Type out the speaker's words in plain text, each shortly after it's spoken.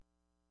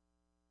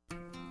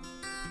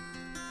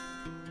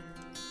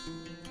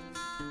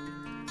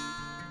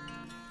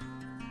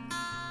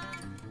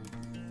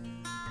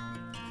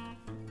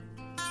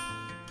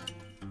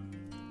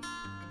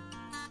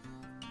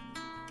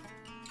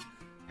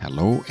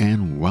Hello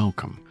and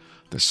welcome.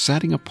 The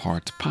Setting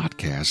Apart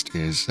podcast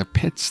is a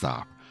pit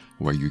stop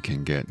where you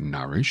can get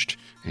nourished,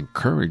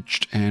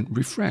 encouraged, and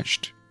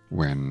refreshed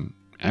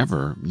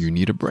whenever you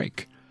need a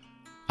break.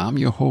 I'm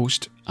your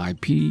host,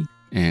 IP,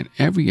 and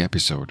every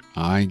episode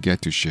I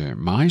get to share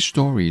my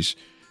stories,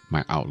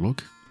 my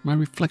outlook, my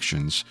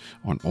reflections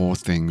on all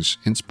things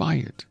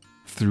inspired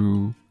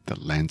through the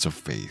lens of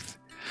faith.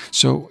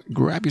 So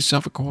grab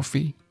yourself a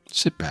coffee,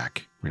 sit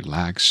back,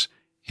 relax,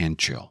 and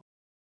chill.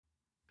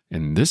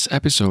 In this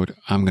episode,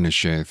 I'm going to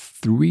share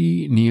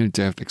 3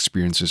 near-death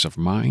experiences of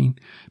mine.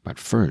 But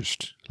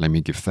first, let me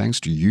give thanks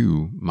to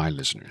you, my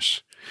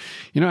listeners.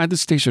 At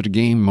this stage of the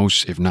game,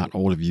 most, if not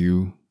all of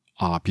you,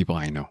 are people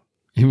I know.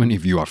 Even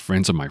if you are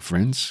friends of my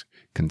friends,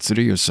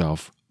 consider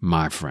yourself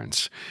my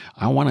friends.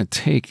 I want to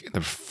take the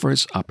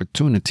first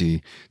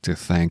opportunity to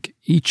thank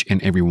each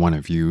and every one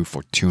of you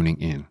for tuning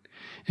in.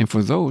 And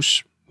for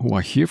those who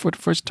are here for the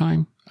first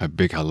time, a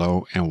big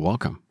hello and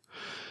welcome.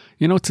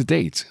 To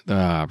date,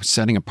 the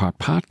Setting Apart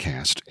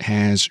podcast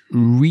has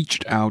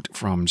reached out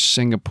from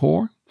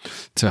Singapore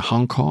to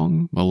Hong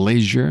Kong,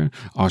 Malaysia,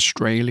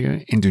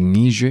 Australia,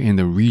 Indonesia in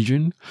the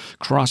region,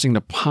 crossing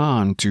the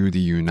pond to the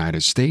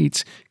United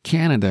States,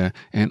 Canada,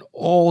 and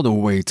all the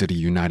way to the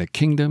United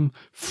Kingdom,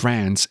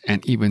 France,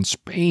 and even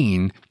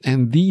Spain.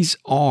 And these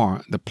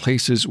are the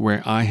places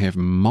where I have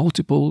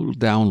multiple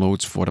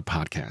downloads for the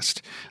podcast.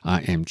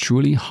 I am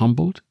truly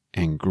humbled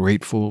and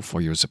grateful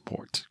for your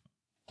support.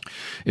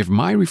 If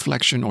my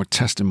reflection or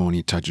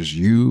testimony touches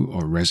you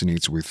or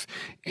resonates with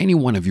any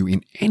one of you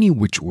in any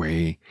which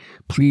way,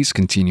 please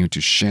continue to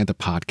share the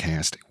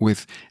podcast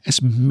with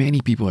as many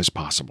people as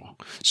possible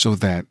so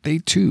that they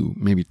too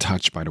may be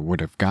touched by the Word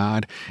of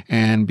God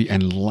and be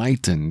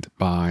enlightened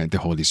by the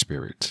Holy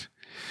Spirit.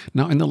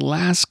 Now, in the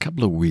last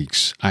couple of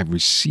weeks, I've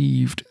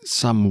received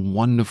some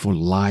wonderful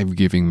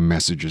life-giving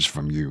messages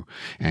from you,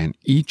 and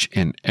each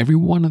and every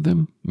one of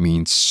them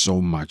means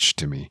so much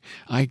to me.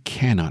 I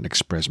cannot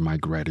express my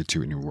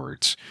gratitude in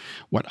words.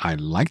 What I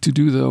like to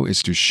do, though,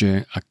 is to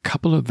share a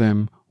couple of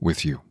them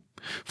with you.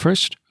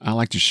 First, I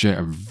like to share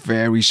a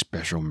very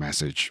special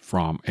message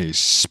from a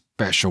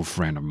special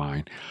friend of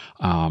mine,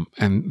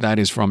 and that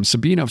is from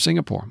Sabina of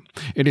Singapore.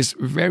 It is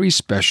very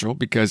special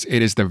because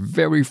it is the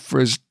very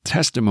first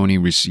testimony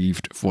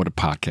received for the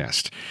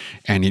podcast,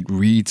 and it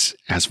reads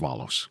as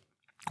follows.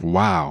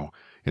 Wow,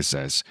 it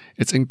says,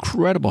 it's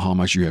incredible how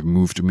much you have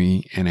moved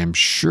me, and I'm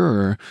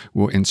sure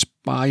will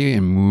inspire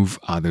and move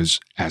others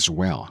as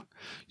well.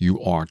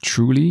 You are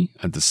truly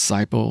a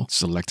disciple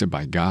selected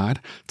by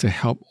God to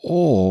help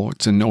all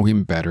to know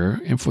Him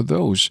better, and for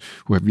those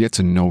who have yet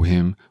to know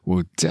Him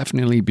will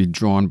definitely be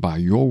drawn by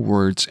your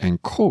words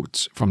and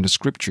quotes from the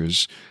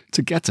Scriptures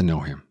to get to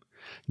know Him.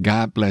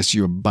 God bless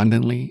you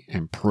abundantly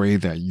and pray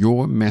that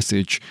your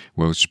message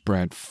will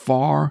spread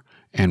far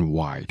and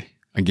wide.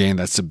 Again,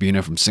 that's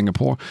Sabina from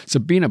Singapore.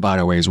 Sabina, by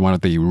the way, is one of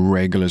the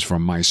regulars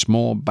from my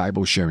small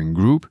Bible sharing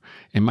group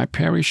in my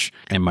parish.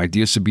 And my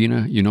dear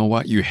Sabina, you know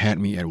what? You had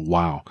me at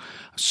wow.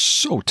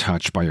 So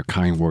touched by your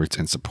kind words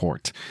and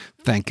support.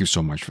 Thank you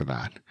so much for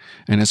that.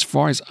 And as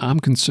far as I'm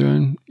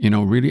concerned,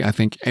 really, I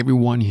think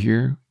everyone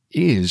here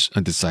is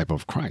a disciple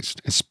of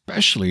Christ,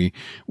 especially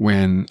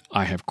when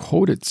I have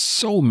quoted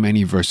so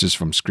many verses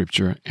from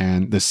Scripture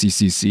and the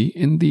CCC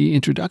in the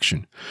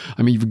introduction.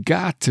 I mean, you've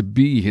got to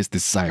be His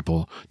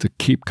disciple to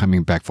keep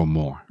coming back for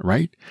more,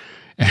 right?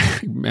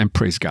 And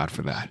praise God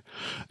for that.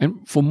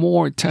 And for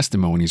more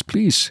testimonies,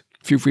 please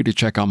feel free to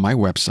check out my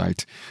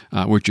website,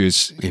 which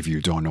is, if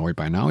you don't know it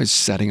by now, is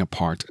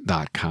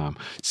settingapart.com.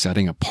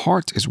 Setting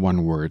apart is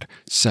one word,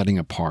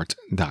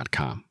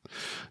 settingapart.com.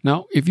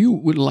 Now, if you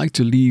would like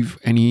to leave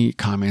any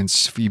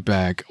comments,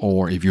 feedback,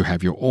 or if you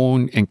have your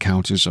own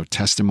encounters or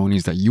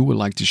testimonies that you would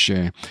like to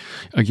share,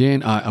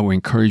 again, I will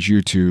encourage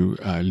you to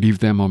leave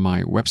them on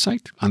my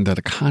website under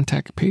the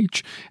contact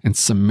page and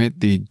submit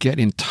the get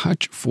in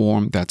touch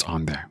form that's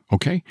on there.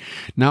 Okay?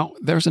 Now,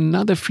 there's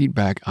another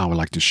feedback I would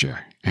like to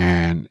share,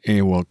 and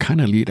it will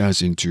kind of lead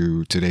us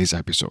into today's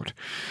episode.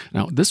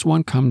 Now, this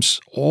one comes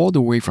all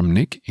the way from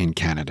Nick in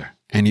Canada,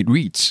 and it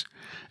reads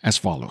as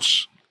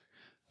follows.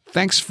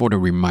 Thanks for the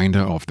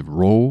reminder of the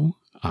role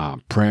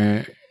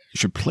prayer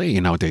should play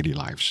in our daily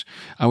lives.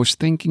 I was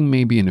thinking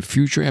maybe in a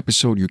future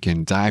episode you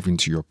can dive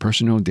into your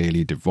personal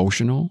daily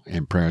devotional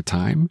and prayer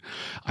time.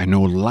 I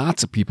know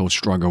lots of people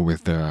struggle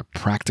with the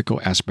practical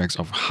aspects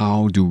of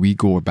how do we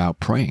go about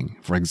praying.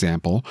 For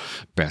example,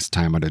 best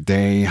time of the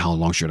day, how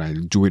long should I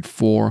do it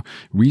for,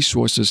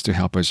 resources to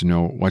help us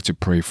know what to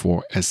pray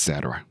for,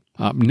 etc.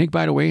 Nick,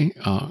 by the way,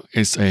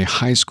 is a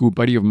high school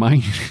buddy of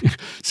mine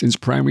since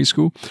primary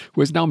school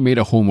who has now made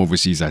a home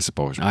overseas, I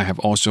suppose. I have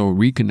also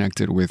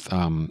reconnected with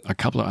a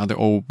couple of other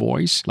old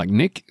boys like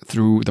Nick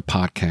through the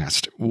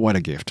podcast. What a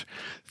gift.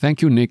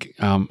 Thank you, Nick,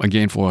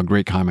 again for a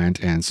great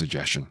comment and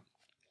suggestion.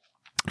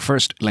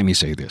 First, let me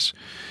say this.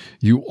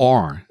 You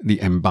are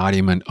the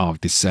embodiment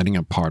of the Setting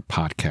Apart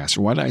podcast.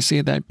 Why did I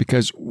say that?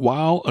 Because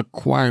while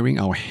acquiring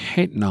our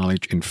head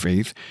knowledge in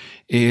faith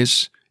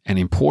is an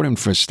important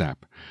first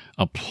step,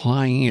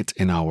 applying it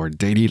in our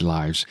daily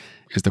lives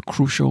is the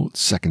crucial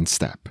second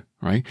step,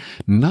 right?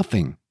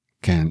 Nothing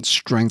can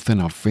strengthen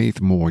our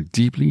faith more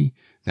deeply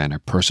than a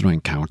personal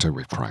encounter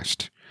with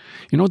Christ.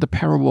 You know, the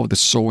parable of the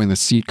sower and the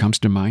seed comes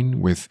to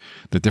mind, with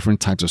the different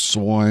types of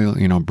soil,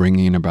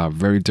 bringing about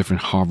very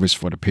different harvests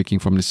for the picking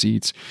from the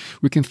seeds.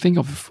 We can think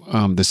of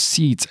the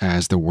seeds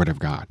as the Word of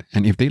God.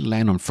 And if they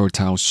land on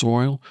fertile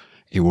soil,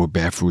 it will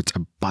bear fruit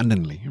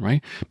abundantly,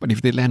 right? But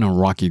if they land on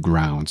rocky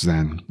grounds,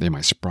 then they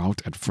might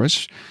sprout at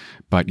first,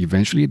 but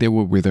eventually they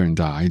will wither and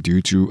die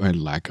due to a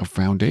lack of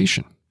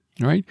foundation,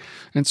 right?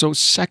 And so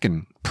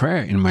second,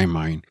 prayer in my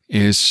mind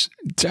is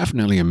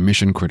definitely a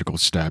mission critical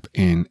step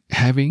in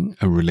having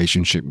a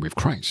relationship with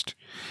Christ.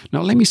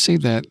 Now, let me say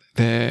that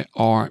there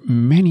are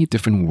many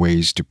different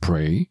ways to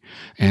pray,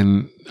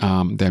 and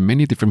there are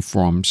many different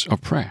forms of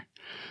prayer.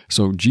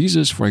 So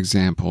Jesus, for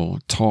example,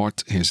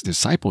 taught his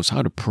disciples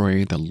how to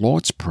pray the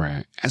Lord's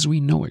Prayer as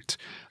we know it.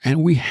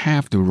 And we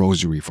have the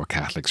Rosary for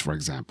Catholics, for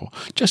example,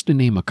 just to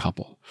name a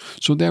couple.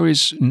 So there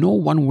is no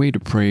one way to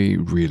pray,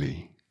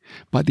 really.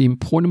 But the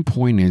important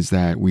point is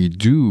that we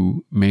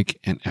do make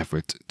an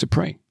effort to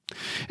pray.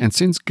 And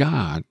since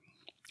God,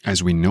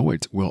 as we know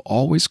it, will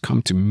always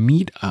come to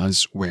meet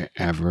us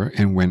wherever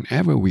and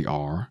whenever we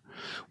are,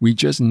 we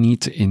just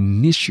need to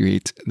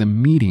initiate the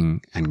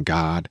meeting, and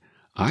God,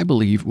 I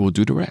believe, will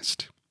do the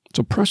rest.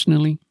 So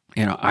personally,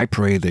 I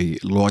pray the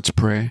Lord's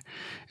Prayer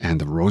and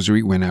the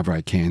Rosary whenever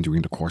I can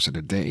during the course of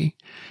the day.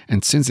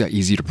 And since they're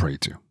easy to pray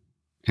to,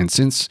 and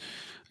since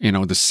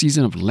the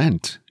season of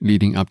Lent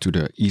leading up to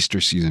the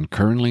Easter season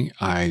currently,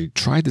 I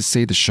try to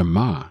say the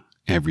Shema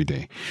every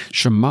day.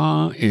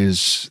 Shema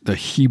is the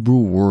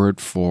Hebrew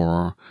word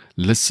for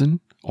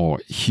listen or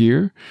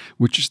hear,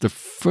 which is the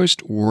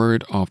first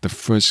word of the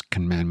first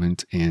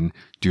commandment in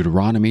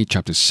Deuteronomy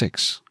chapter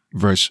 6,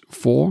 verse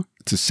 4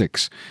 to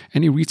 6.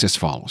 And it reads as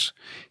follows: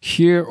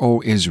 Hear,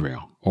 O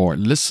Israel, or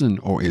listen,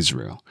 O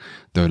Israel,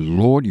 the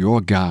Lord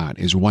your God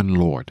is one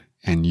Lord.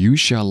 And you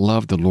shall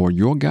love the Lord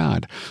your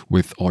God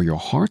with all your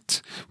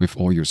heart, with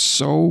all your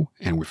soul,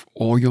 and with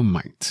all your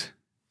might.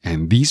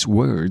 And these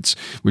words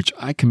which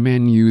I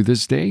command you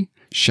this day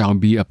shall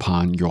be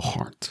upon your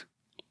heart.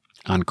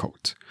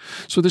 Unquote.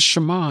 So the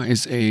Shema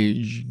is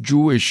a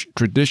Jewish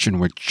tradition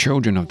where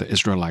children of the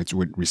Israelites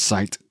would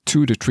recite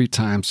 2 to 3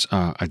 times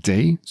a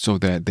day so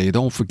that they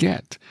don't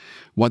forget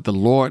what the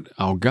Lord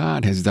our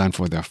God has done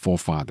for their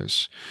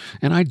forefathers.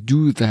 And I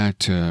do that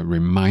to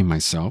remind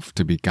myself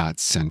to be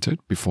God-centered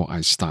before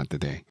I start the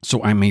day.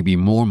 So I may be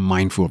more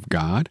mindful of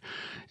God.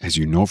 As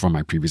you know from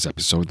my previous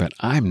episode, that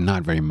I'm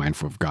not very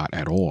mindful of God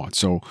at all.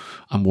 So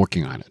I'm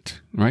working on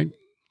it, right?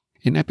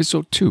 In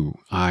episode 2,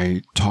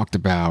 I talked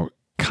about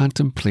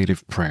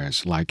contemplative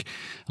prayers like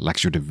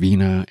Lectio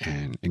Divina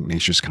and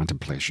Ignatius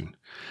Contemplation.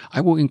 I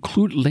will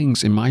include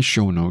links in my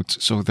show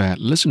notes so that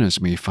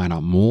listeners may find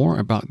out more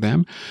about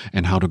them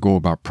and how to go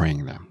about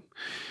praying them.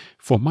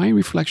 For my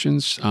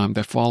reflections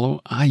that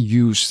follow, I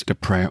use the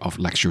prayer of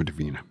Lectio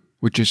Divina,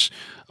 which is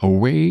a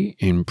way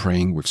in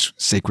praying with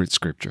sacred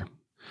scripture.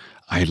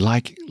 I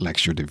like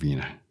Lectio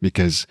Divina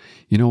because,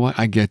 you know what,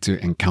 I get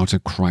to encounter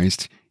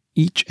Christ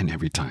each and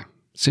every time,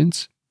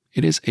 since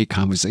it is a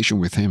conversation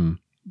with Him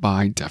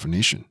by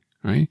definition,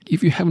 right?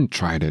 If you haven't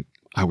tried it,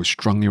 I would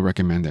strongly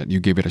recommend that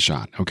you give it a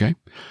shot, okay?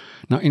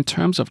 Now, in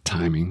terms of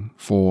timing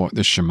for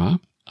the Shema,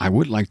 I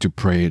would like to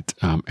pray it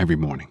every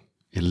morning.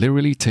 It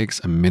literally takes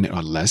a minute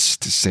or less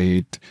to say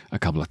it a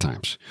couple of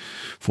times.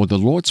 For the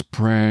Lord's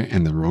Prayer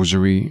and the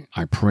Rosary,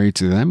 I pray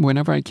to them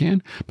whenever I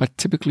can, but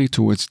typically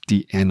towards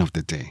the end of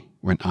the day,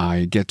 when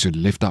I get to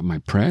lift up my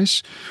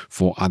prayers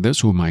for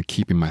others whom I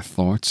keep in my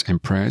thoughts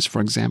and prayers,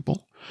 for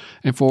example.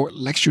 And for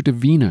Lectio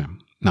Divina,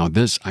 now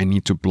this, I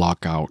need to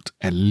block out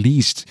at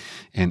least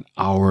an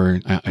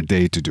hour a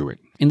day to do it.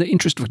 In the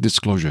interest of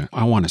disclosure,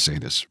 I want to say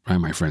this, right,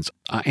 my friends?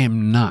 I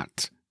am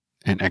not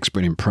an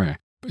expert in prayer,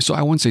 so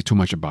I won't say too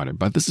much about it,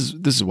 but this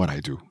is what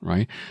I do,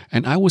 right?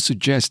 And I would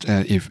suggest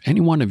if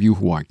any one of you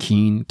who are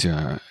keen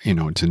to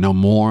know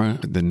more,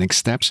 the next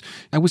steps,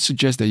 I would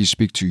suggest that you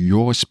speak to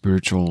your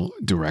spiritual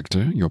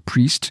director, your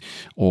priest,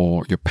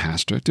 or your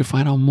pastor to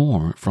find out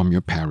more from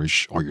your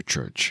parish or your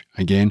church.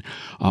 Again,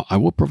 I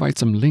will provide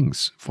some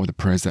links for the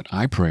prayers that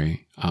I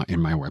pray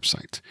in my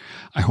website.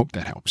 I hope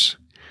that helps.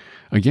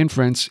 Again,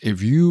 friends,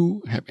 if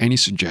you have any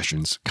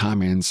suggestions,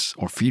 comments,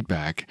 or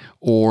feedback,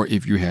 or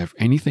if you have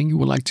anything you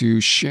would like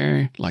to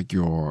share, like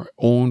your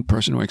own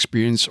personal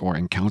experience or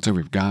encounter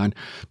with God,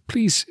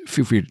 please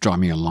feel free to drop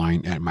me a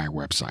line at my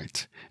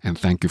website. And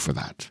thank you for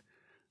that.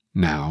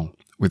 Now,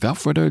 without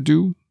further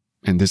ado,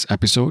 in this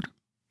episode,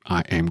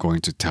 I am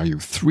going to tell you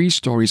 3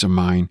 stories of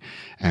mine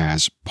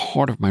as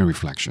part of my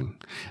reflection,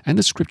 and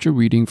the scripture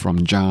reading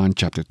from John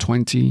chapter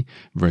 20,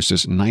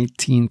 verses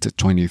 19 to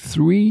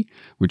 23,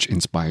 which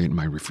inspired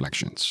my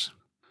reflections.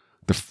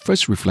 The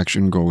first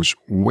reflection goes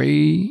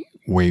way,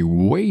 way,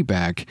 way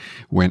back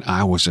when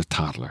I was a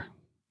toddler.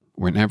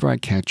 Whenever I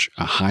catch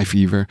a high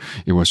fever,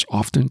 it was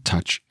often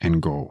touch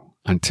and go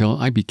until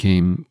I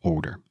became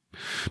older.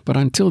 But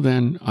until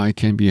then, I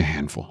can be a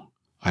handful.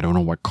 I don't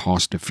know what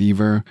caused the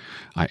fever,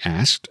 I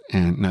asked,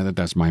 and neither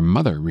does my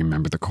mother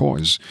remember the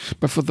cause.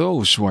 But for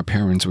those who are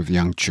parents with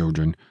young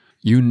children,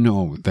 you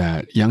know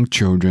that young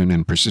children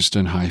and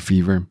persistent high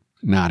fever,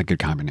 not a good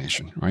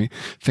combination, right?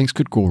 Things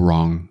could go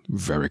wrong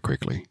very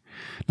quickly.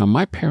 Now,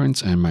 my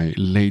parents and my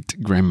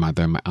late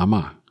grandmother, my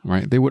ama,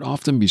 right, they would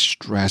often be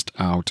stressed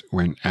out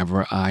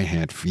whenever I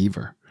had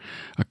fever.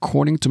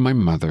 According to my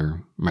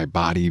mother, my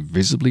body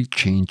visibly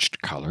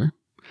changed color,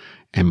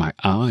 and my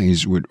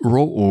eyes would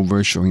roll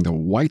over, showing the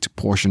white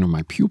portion of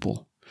my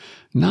pupil.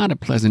 Not a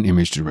pleasant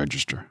image to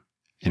register.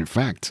 In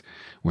fact,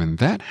 when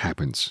that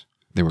happens,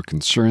 they were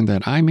concerned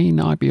that I may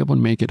not be able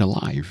to make it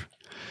alive.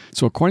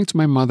 So according to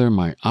my mother,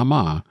 my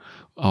ama,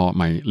 or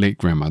my late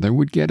grandmother,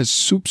 would get a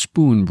soup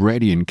spoon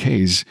ready in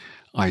case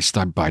I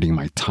start biting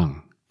my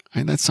tongue.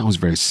 And that sounds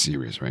very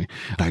serious, right?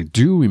 I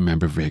do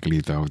remember vaguely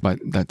though, but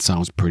that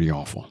sounds pretty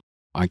awful.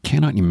 I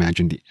cannot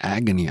imagine the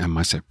agony I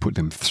must have put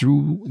them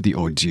through the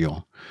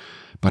ordeal.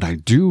 But I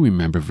do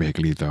remember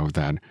vaguely, though,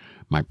 that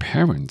my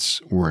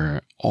parents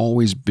were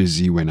always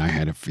busy when I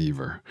had a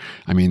fever.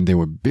 I mean, they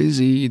were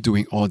busy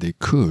doing all they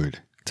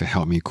could to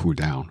help me cool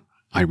down.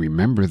 I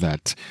remember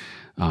that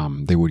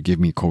they would give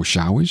me cold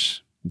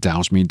showers,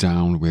 douse me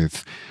down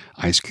with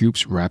ice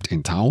cubes wrapped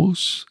in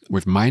towels,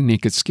 with my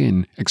naked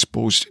skin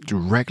exposed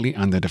directly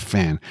under the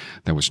fan.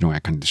 There was no air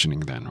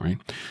conditioning then, right?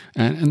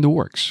 And the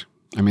works.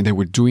 I mean, they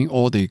were doing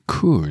all they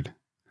could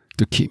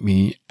to keep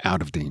me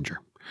out of danger.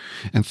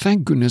 And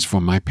thank goodness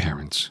for my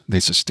parents. They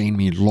sustained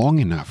me long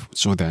enough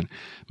so that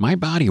my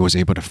body was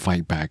able to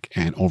fight back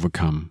and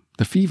overcome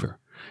the fever.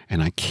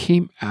 And I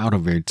came out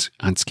of it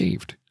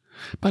unscathed,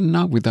 but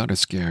not without a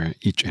scare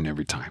each and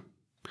every time.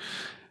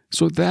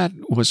 So that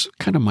was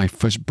kind of my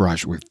first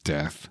brush with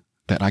death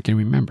that I can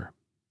remember.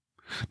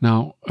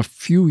 Now, a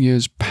few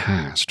years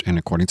passed, and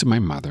according to my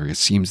mother, it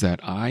seems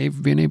that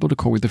I've been able to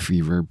cope with the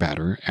fever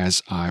better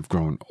as I've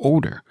grown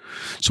older.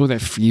 So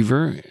that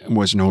fever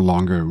was no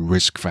longer a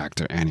risk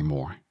factor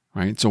anymore,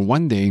 right? So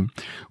one day,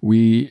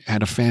 we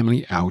had a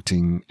family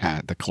outing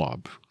at the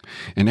club,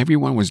 and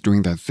everyone was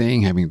doing their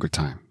thing, having a good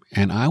time.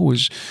 And I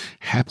was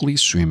happily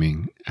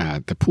swimming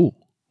at the pool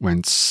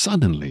when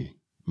suddenly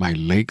my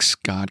legs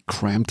got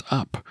cramped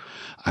up.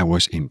 I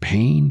was in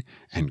pain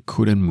and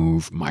couldn't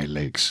move my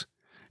legs.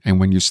 And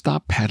when you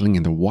stop paddling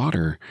in the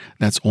water,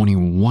 that's only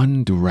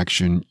one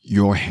direction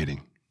you're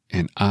heading.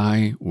 And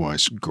I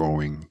was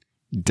going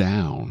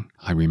down.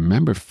 I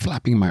remember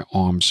flapping my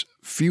arms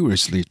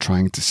furiously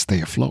trying to stay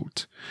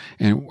afloat.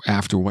 And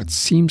after what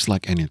seems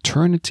like an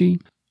eternity,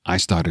 I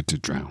started to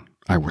drown.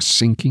 I was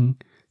sinking,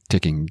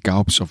 taking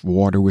gulps of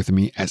water with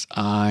me as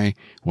I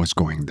was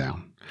going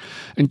down.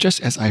 And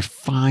just as I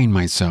find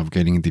myself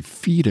getting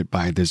defeated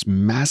by this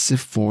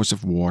massive force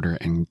of water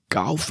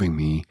engulfing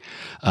me,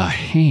 a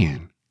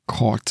hand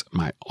caught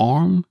my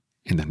arm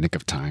in the nick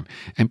of time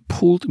and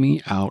pulled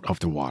me out of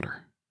the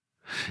water.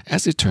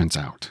 As it turns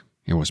out,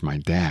 it was my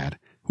dad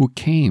who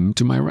came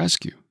to my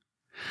rescue.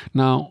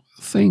 Now,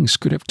 things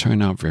could have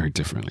turned out very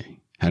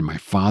differently had my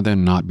father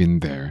not been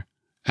there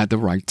at the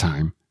right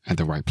time, at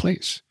the right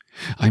place.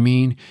 I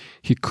mean,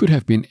 he could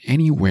have been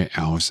anywhere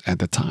else at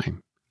the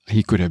time.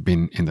 He could have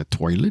been in the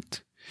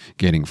toilet,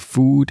 getting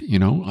food,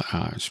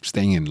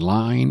 staying in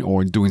line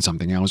or doing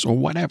something else or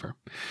whatever.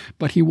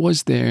 But he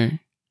was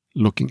there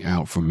looking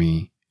out for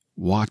me,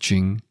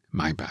 watching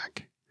my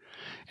back.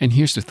 And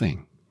here's the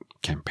thing.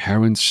 Can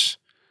parents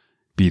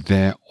be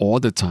there all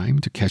the time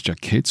to catch their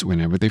kids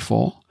whenever they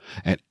fall?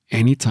 At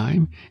any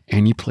time,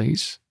 any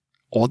place,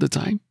 all the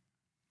time?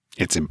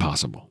 It's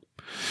impossible.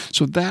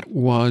 So that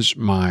was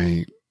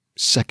my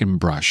second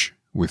brush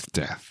with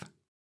death.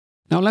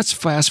 Now let's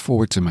fast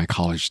forward to my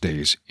college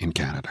days in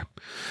Canada.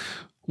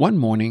 One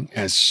morning,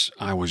 as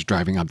I was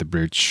driving up the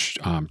bridge,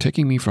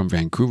 taking me from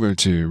Vancouver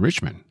to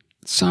Richmond,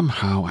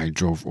 somehow I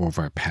drove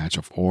over a patch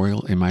of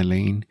oil in my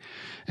lane,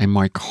 and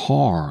my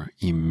car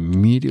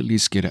immediately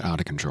skidded out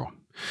of control.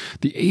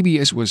 The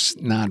ABS was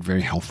not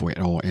very helpful at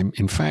all.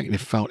 In fact, it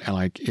felt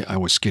like I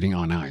was skidding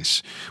on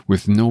ice,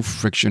 with no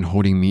friction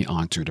holding me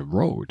onto the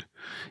road.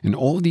 And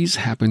all these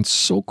happened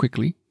so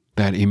quickly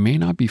that it may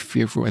not be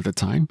fearful at the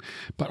time,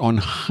 but on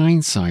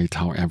hindsight,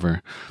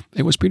 however,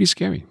 it was pretty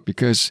scary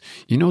because,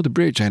 the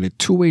bridge had a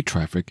two-way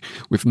traffic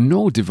with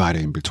no divider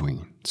in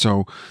between.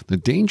 So the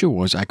danger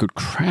was I could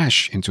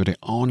crash into the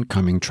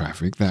oncoming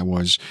traffic that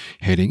was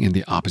heading in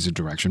the opposite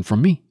direction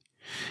from me.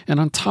 And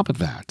on top of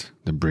that,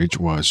 the bridge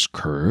was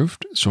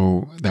curved,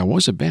 so there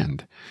was a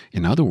bend.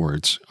 In other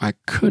words, I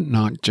could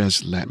not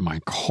just let my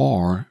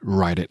car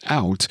ride it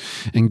out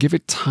and give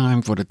it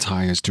time for the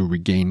tires to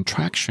regain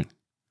traction.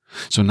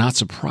 So not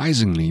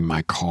surprisingly,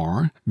 my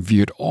car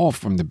veered off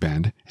from the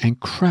bend and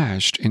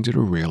crashed into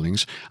the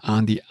railings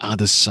on the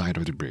other side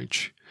of the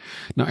bridge.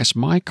 Now, as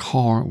my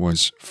car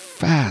was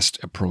fast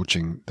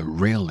approaching the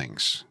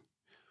railings,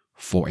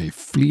 for a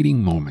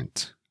fleeting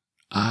moment,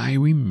 I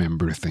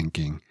remember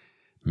thinking,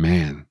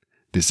 man,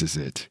 this is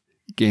it.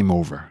 Game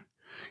over.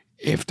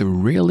 If the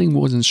railing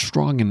wasn't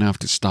strong enough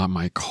to stop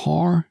my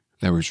car,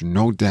 there was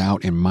no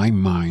doubt in my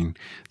mind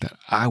that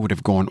I would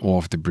have gone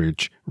off the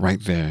bridge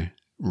right there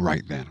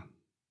right then.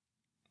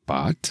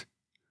 But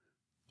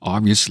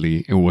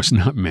obviously, it was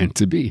not meant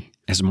to be.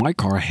 As my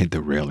car hit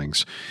the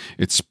railings,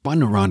 it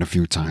spun around a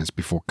few times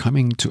before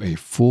coming to a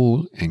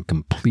full and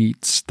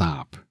complete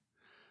stop.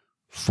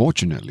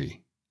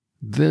 Fortunately,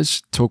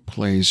 this took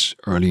place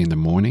early in the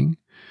morning,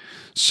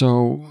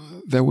 so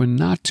there were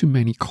not too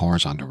many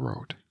cars on the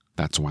road.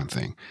 That's one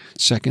thing.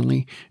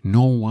 Secondly,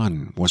 no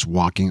one was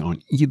walking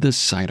on either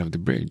side of the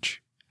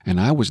bridge, and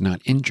I was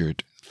not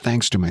injured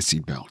thanks to my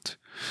seatbelt.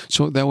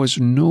 So there was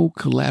no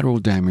collateral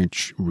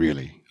damage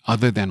really,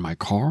 other than my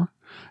car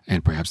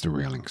and perhaps the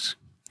railings.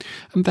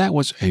 And that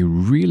was a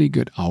really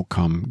good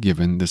outcome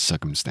given the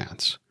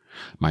circumstance.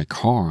 My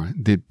car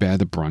did bear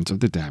the brunt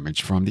of the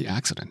damage from the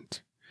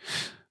accident.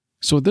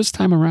 So this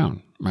time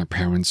around, my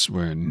parents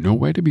were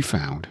nowhere to be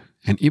found,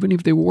 and even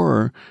if they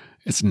were,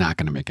 it's not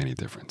going to make any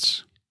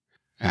difference.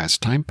 As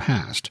time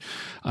passed,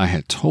 I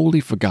had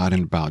totally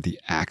forgotten about the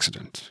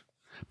accident.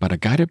 But a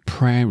guided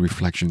prayer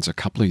reflections a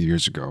couple of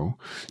years ago,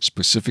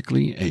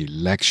 specifically a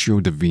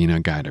Lectio Divina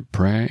guided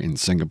prayer in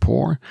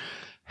Singapore,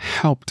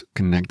 helped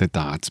connect the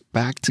dots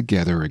back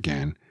together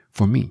again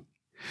for me.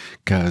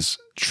 Because,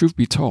 truth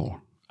be told,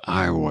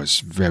 I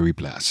was very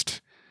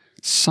blessed.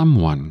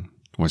 Someone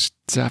was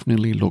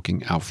definitely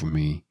looking out for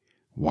me,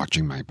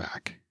 watching my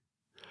back.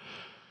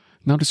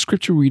 Now, the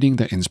scripture reading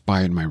that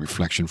inspired my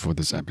reflection for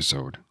this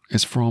episode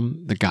is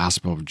from the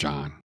Gospel of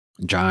John.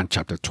 John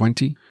chapter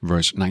 20,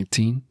 verse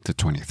 19 to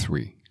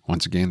 23.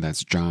 Once again,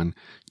 that's John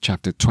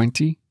chapter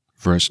 20,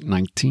 verse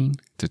 19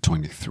 to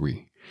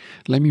 23.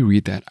 Let me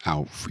read that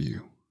out for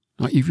you.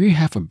 Now, if you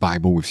have a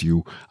Bible with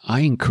you, I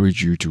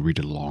encourage you to read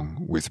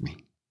along with me.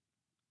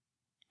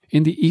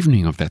 In the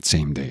evening of that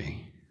same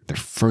day, the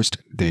first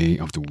day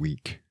of the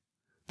week,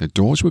 the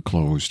doors were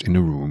closed in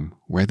the room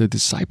where the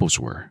disciples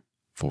were,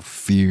 for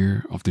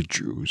fear of the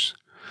Jews.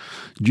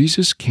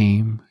 Jesus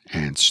came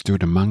and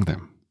stood among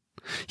them.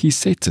 He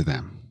said to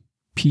them,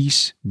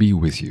 "Peace be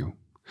with you,"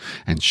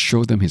 and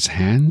showed them his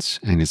hands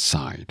and his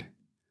side.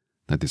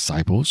 The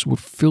disciples were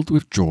filled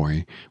with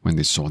joy when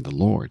they saw the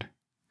Lord.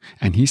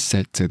 And he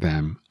said to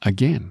them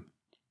again,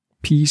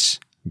 "Peace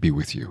be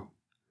with you.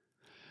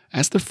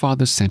 As the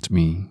Father sent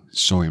me,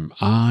 so am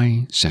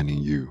I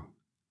sending you."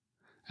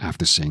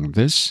 After saying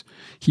this,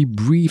 he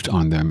breathed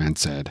on them and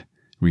said,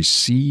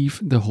 "Receive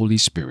the Holy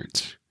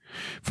Spirit.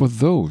 For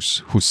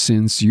those whose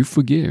sins you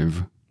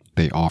forgive,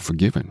 they are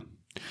forgiven.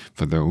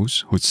 For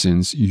those whose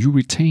sins you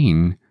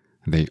retain,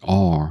 they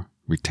are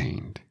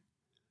retained."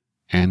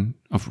 End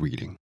of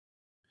reading.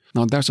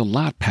 Now, there's a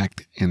lot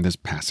packed in this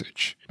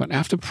passage, but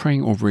after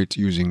praying over it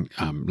using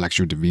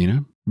Lectio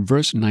Divina,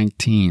 verse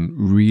 19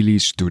 really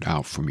stood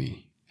out for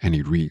me, and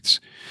it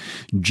reads,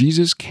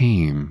 "Jesus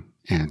came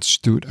and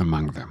stood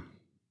among them."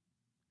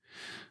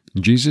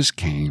 Jesus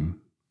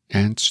came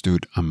and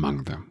stood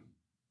among them.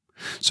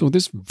 So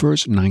this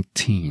verse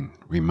 19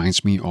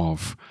 reminds me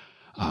of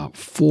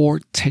 4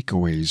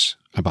 takeaways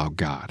about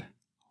God.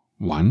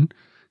 1,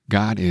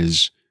 God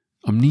is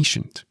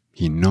omniscient.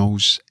 He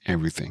knows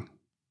everything.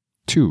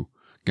 2,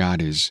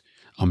 God is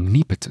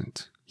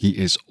omnipotent. He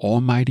is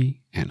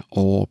almighty and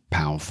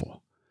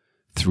all-powerful.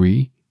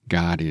 3,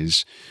 God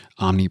is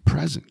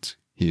omnipresent.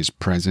 He is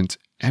present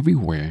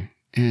everywhere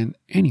and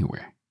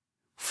anywhere.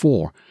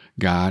 4,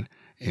 God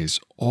is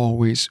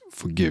always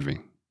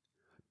forgiving.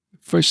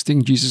 First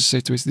thing Jesus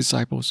said to his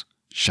disciples,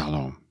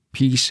 "Shalom,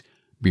 peace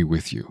be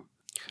with you."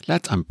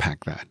 Let's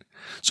unpack that.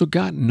 So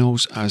God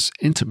knows us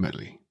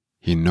intimately.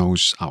 He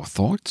knows our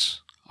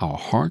thoughts, our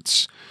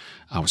hearts,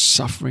 our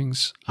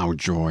sufferings, our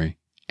joy,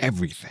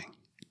 everything.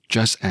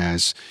 Just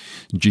as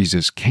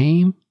Jesus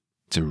came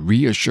to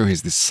reassure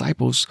his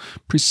disciples,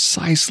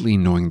 precisely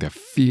knowing their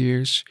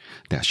fears,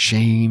 their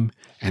shame,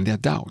 and their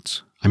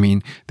doubts. I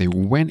mean, they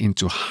went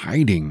into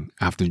hiding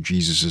after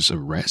Jesus'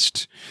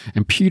 arrest.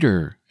 And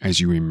Peter, as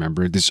you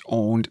remember,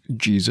 disowned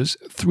Jesus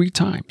 3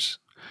 times.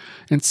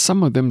 And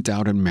some of them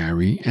doubted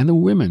Mary and the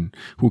women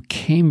who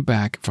came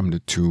back from the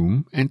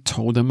tomb and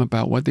told them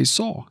about what they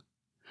saw.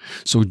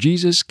 So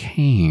Jesus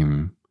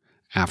came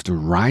after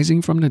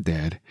rising from the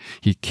dead.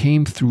 He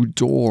came through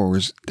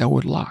doors that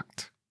were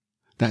locked.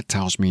 That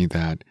tells me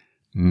that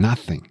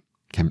nothing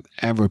can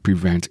ever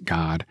prevent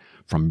God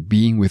from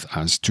being with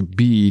us to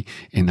be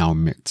in our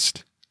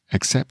midst,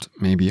 except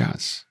maybe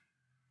us.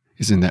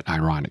 Isn't that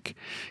ironic?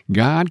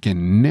 God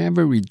can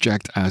never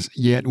reject us,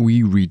 yet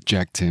we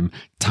reject him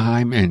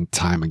time and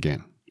time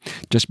again,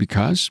 just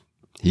because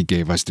he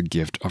gave us the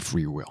gift of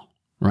free will,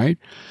 right?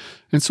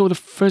 And so the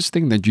first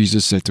thing that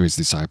Jesus said to his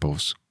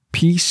disciples,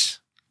 "Peace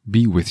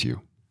be with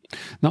you."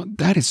 Now,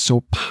 that is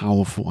so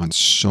powerful on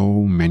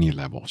so many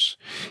levels.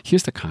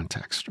 Here's the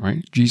context,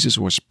 right? Jesus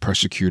was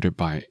persecuted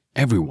by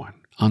everyone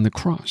on the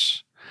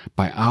cross,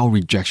 by our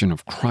rejection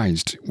of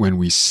Christ when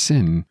we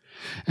sin.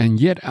 And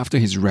yet, after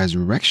his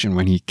resurrection,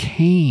 when he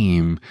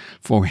came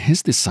for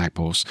his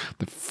disciples,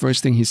 the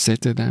first thing he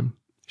said to them,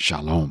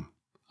 "Shalom.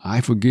 I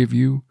forgive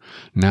you.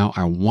 Now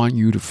I want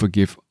you to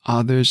forgive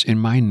others in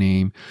my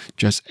name,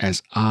 just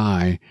as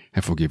I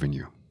have forgiven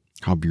you."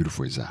 How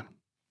beautiful is that?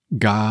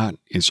 God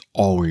is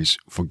always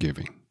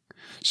forgiving.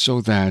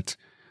 so that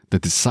the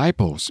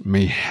disciples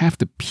may have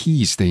the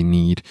peace they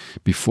need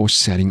before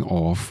setting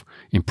off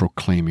in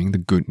proclaiming the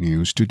good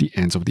news to the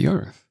ends of the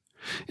earth.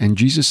 And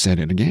Jesus said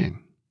it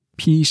again,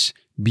 peace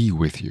be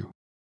with you.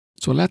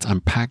 So let's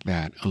unpack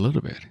that a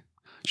little bit.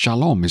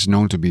 Shalom is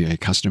known to be a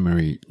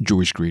customary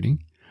Jewish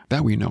greeting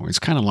that we know. It's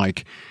kind of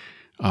like,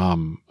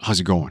 how's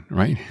it going,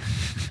 right?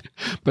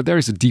 But there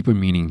is a deeper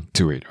meaning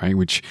to it, right?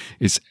 Which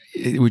is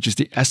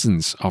the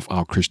essence of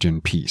our Christian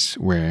peace,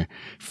 where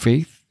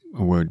faith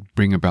will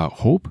bring about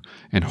hope,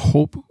 and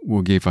hope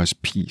will give us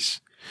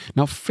peace.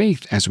 Now,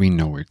 faith, as we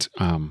know it,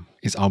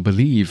 is our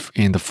belief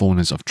in the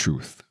fullness of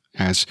truth,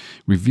 as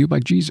revealed by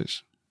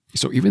Jesus.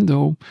 So even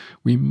though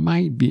we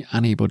might be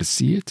unable to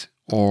see it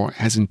or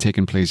hasn't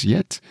taken place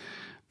yet,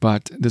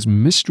 but this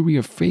mystery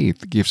of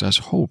faith gives us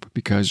hope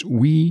because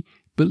we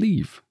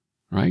believe,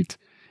 right?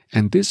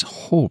 And this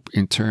hope,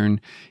 in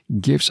turn,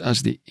 gives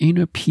us the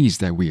inner peace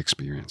that we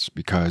experience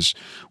because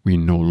we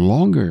no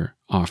longer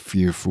are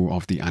fearful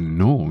of the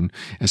unknown,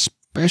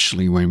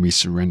 especially when we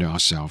surrender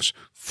ourselves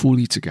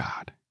fully to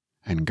God.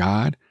 And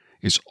God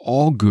is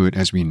all good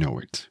as we know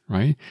it,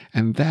 right?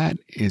 And that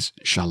is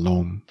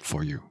shalom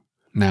for you.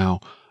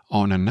 Now,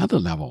 on another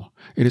level,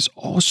 it is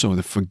also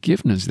the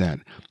forgiveness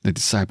that the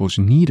disciples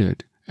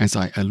needed, as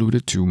I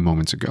alluded to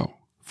moments ago,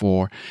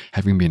 for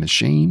having been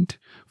ashamed,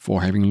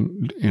 for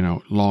having,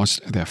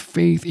 lost their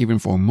faith even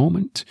for a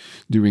moment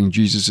during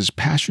Jesus'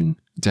 passion,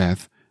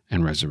 death,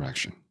 and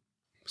resurrection.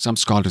 Some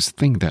scholars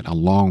think that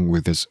along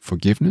with this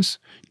forgiveness,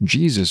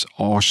 Jesus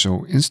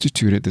also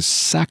instituted the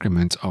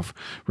sacrament of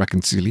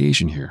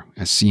reconciliation here,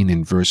 as seen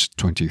in verse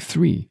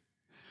 23.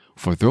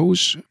 For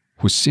those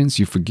whose sins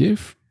you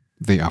forgive,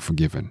 they are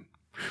forgiven.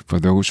 For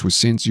those whose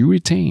sins you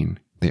retain,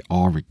 they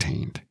are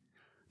retained.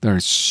 There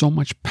is so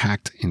much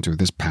packed into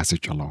this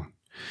passage alone.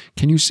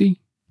 Can you see?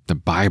 The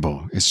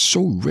Bible is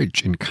so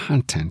rich in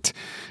content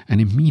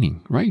and in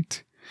meaning,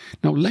 right?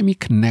 Now let me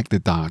connect the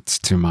dots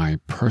to my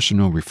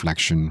personal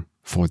reflection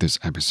for this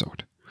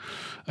episode.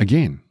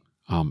 Again,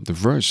 the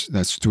verse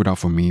that stood out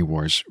for me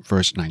was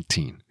verse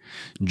 19.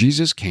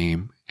 Jesus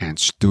came and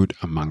stood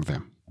among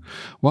them.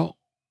 Well,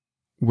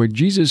 where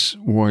Jesus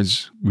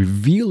was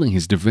revealing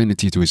his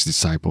divinity to his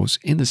disciples,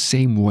 in the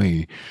same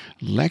way,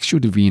 Lectio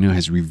Divina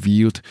has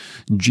revealed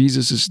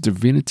Jesus'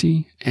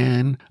 divinity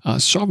and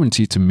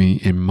sovereignty to me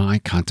in my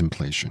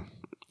contemplation.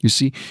 You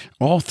see,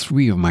 all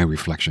three of my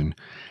reflection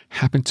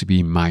happen to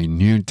be my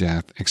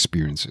near-death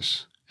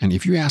experiences. And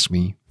if you ask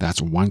me,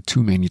 that's one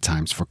too many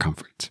times for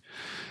comfort.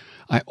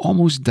 I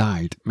almost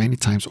died many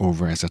times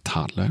over as a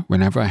toddler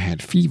whenever I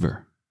had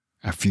fever.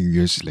 A few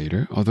years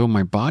later, although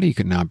my body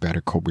could now better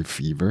cope with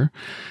fever,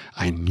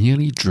 I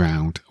nearly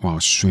drowned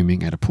while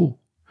swimming at a pool.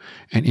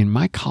 And in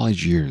my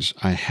college years,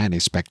 I had a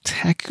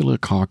spectacular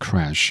car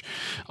crash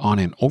on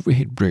an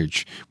overhead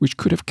bridge, which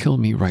could have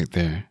killed me right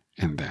there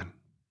and then.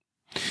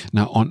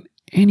 Now, on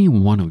any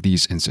one of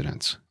these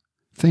incidents,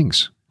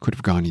 things could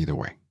have gone either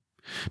way.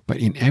 But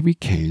in every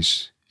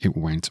case, it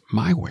went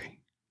my way.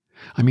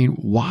 I mean,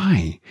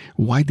 why?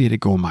 Why did it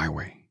go my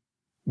way?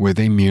 Were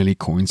they merely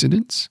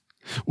coincidence?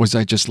 Was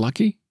I just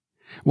lucky?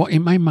 Well,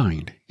 in my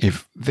mind,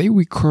 if they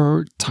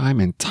recur time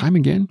and time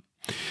again,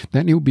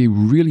 then it would be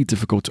really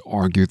difficult to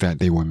argue that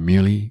they were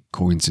merely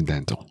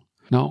coincidental.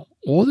 Now,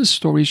 all the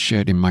stories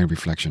shared in my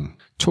reflection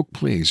took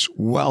place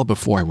well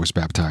before I was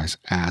baptized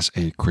as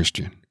a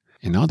Christian.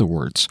 In other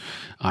words,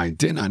 I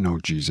did not know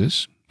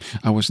Jesus,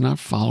 I was not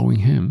following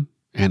him,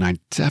 and I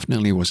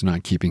definitely was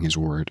not keeping his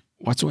word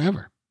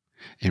whatsoever.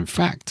 In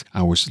fact,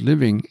 I was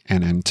living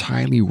an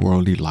entirely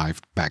worldly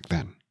life back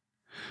then.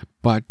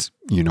 But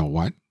you know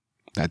what?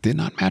 That did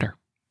not matter.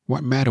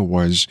 What mattered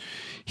was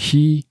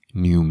he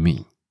knew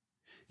me.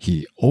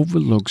 He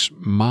overlooks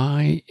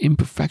my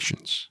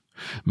imperfections,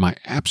 my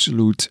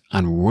absolute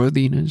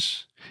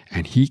unworthiness,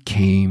 and he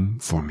came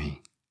for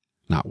me.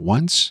 Not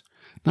once,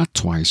 not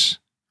twice,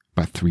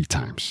 but 3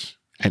 times,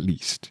 at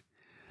least.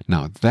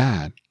 Now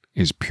that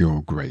is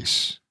pure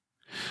grace.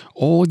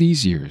 All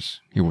these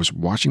years, he was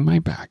watching my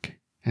back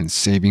and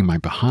saving my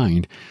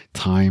behind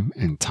time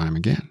and time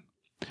again.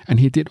 And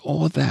he did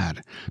all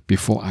that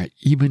before I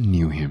even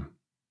knew him.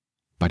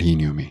 But he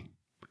knew me.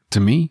 To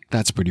me,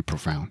 that's pretty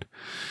profound.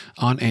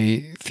 On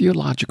a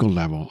theological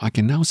level, I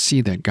can now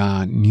see that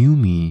God knew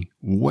me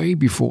way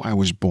before I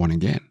was born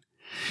again.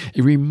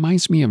 It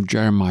reminds me of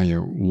Jeremiah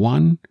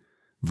 1,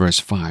 verse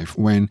 5,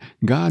 when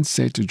God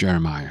said to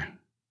Jeremiah,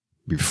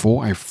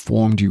 "Before I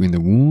formed you in the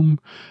womb,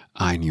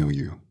 I knew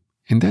you."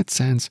 In that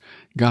sense,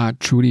 God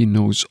truly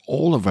knows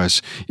all of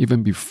us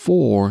even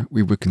before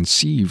we were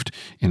conceived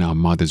in our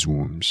mother's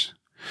wombs.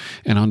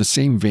 And on the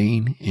same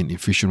vein, in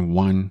Ephesians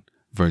 1,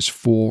 verse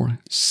 4,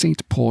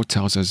 St. Paul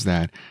tells us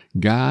that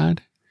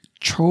God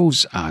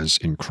chose us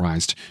in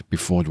Christ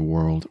before the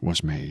world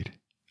was made.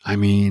 I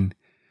mean,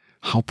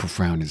 how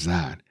profound is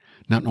that?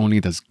 Not only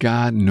does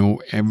God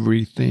know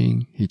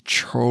everything, he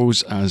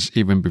chose us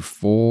even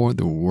before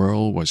the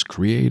world was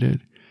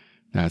created.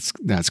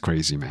 That's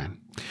crazy, man.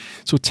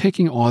 So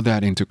taking all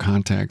that into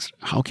context,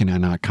 how can I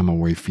not come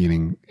away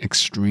feeling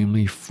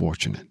extremely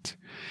fortunate?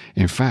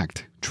 In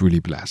fact, truly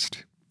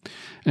blessed.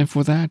 And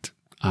for that,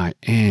 I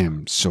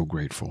am so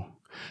grateful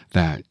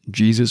that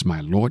Jesus,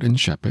 my Lord and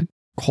Shepherd,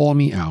 called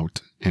me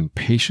out and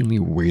patiently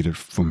waited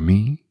for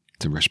me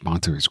to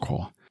respond to his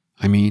call.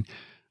 I mean,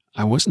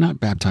 I was not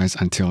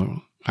baptized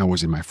until I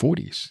was in my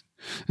 40s.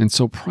 And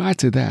so prior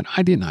to that,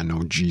 I did not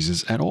know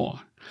Jesus at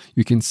all.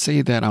 You can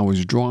say that I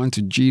was drawn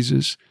to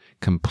Jesus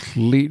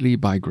completely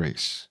by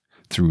grace,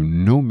 through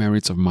no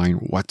merits of mine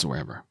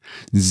whatsoever.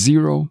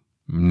 Zero,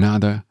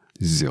 nada,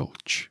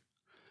 zilch.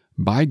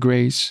 By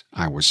grace,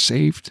 I was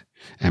saved,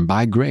 and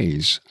by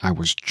grace, I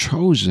was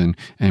chosen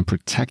and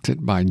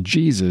protected by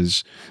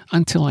Jesus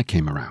until I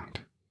came around.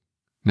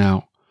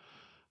 Now,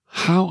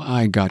 how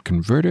I got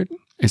converted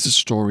is a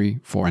story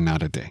for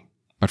another day.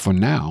 But for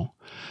now,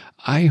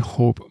 I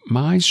hope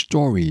my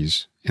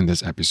stories in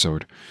this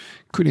episode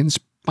could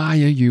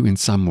inspire you in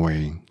some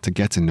way to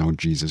get to know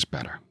Jesus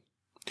better.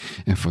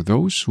 And for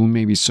those who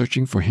may be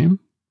searching for him,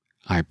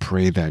 I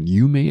pray that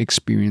you may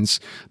experience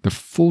the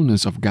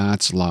fullness of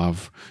God's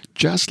love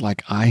just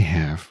like I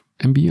have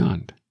and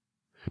beyond.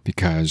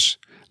 Because,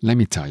 let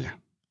me tell you,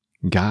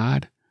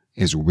 God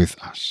is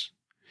with us.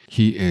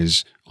 He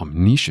is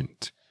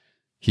omniscient.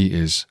 He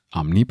is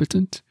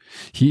omnipotent.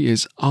 He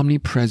is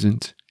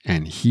omnipresent.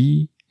 And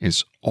he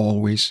is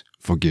always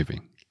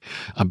forgiving.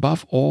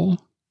 Above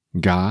all,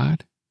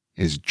 God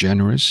is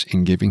generous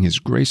in giving his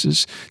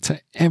graces to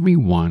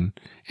everyone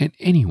and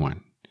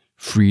anyone,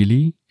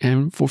 freely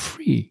and for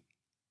free.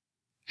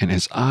 And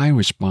as I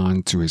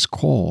respond to his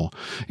call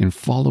in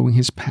following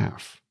his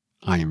path,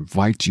 I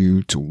invite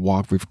you to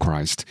walk with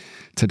Christ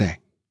today.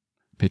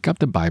 Pick up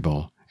the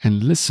Bible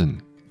and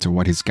listen to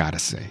what he's got to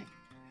say.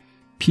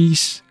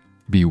 Peace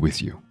be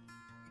with you.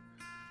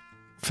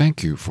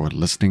 Thank you for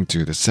listening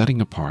to the Setting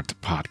Apart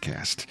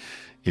podcast.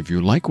 If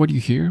you like what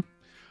you hear,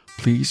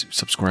 please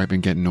subscribe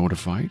and get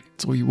notified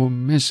so you won't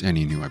miss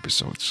any new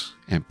episodes.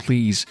 And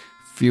please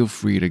feel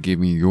free to give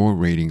me your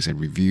ratings and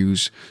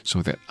reviews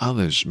so that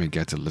others may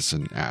get to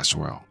listen as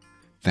well.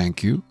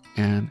 Thank you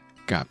and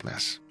God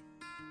bless.